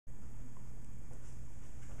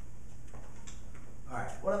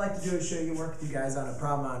what I'd like to do is show you, work with you guys on a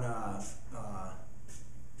problem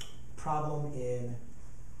in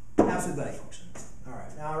absolute value functions. All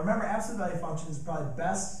right. Now remember, absolute value function is probably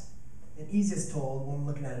best and easiest told when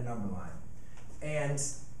we're looking at a number line. And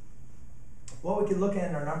what we can look at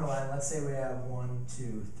in our number line, let's say we have 1,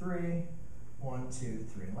 2, 3, 1, 2,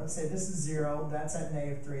 3. Let's say this is 0, that's at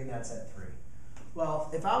 -3, and that's at 3. Well,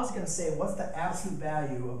 if I was going to say what's the absolute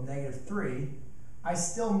value of -3, I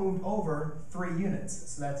still moved over 3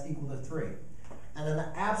 units, so that's equal to 3. And then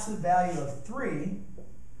the absolute value of 3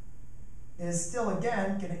 is still,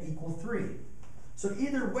 again, going to equal 3. So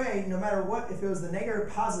either way, no matter what, if it was the negative or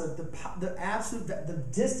positive, the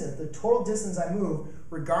distance, the total distance I moved,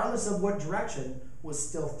 regardless of what direction, was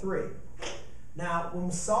still 3. Now, when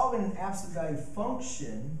we're solving an absolute value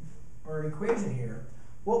function, or an equation here,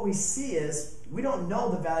 what we see is we don't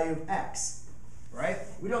know the value of x, right?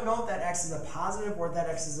 We don't know if that x is a positive or if that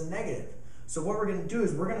x is a negative. So what we're going to do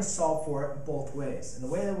is we're going to solve for it both ways. And the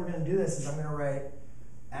way that we're going to do this is I'm going to write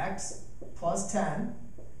x plus 10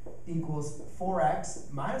 equals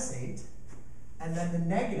 4x minus 8, and then the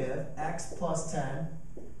negative x plus 10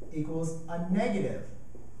 equals a negative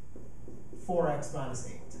 4x minus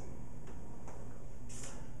 8.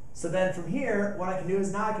 So then from here, what I can do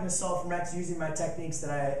is now I can just solve from x using my techniques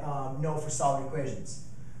that I know for solving equations.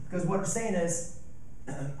 Because what we're saying is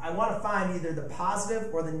I want to find either the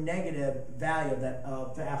positive or the negative value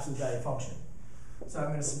of the absolute value function. So I'm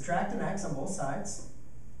going to subtract an x on both sides.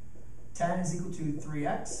 10 is equal to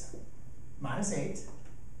 3x minus 8.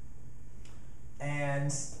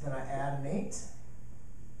 And then I add an 8.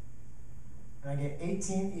 And I get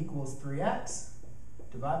 18 equals 3x.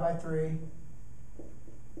 Divide by 3.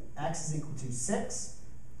 X is equal to 6.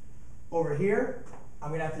 Over here, I'm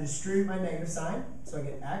going to have to distribute my negative sign. So I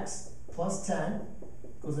get x plus 10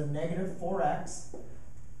 equals a negative 4x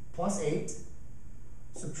plus 8.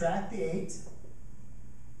 Subtract the 8.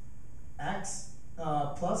 X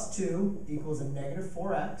plus 2 equals a negative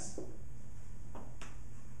 4x.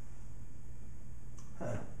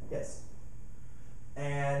 Yes.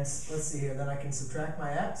 And let's see here. Then I can subtract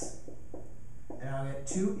my x. And I'll get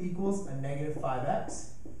 2 equals a negative 5x.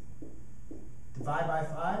 Divide by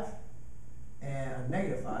 5 and a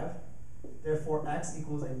negative 5. Therefore, x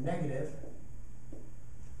equals a negative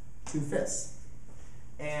 2/5.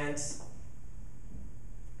 And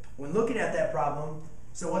when looking at that problem,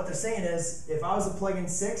 so what they're saying is, if I was to plug in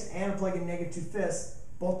 6 and plug in negative 2/5,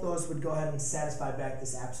 both those would go ahead and satisfy back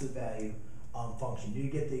this absolute value function. You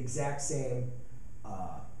get the exact same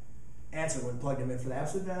answer when plugged them in for the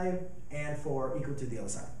absolute value and for equal to the other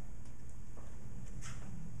side.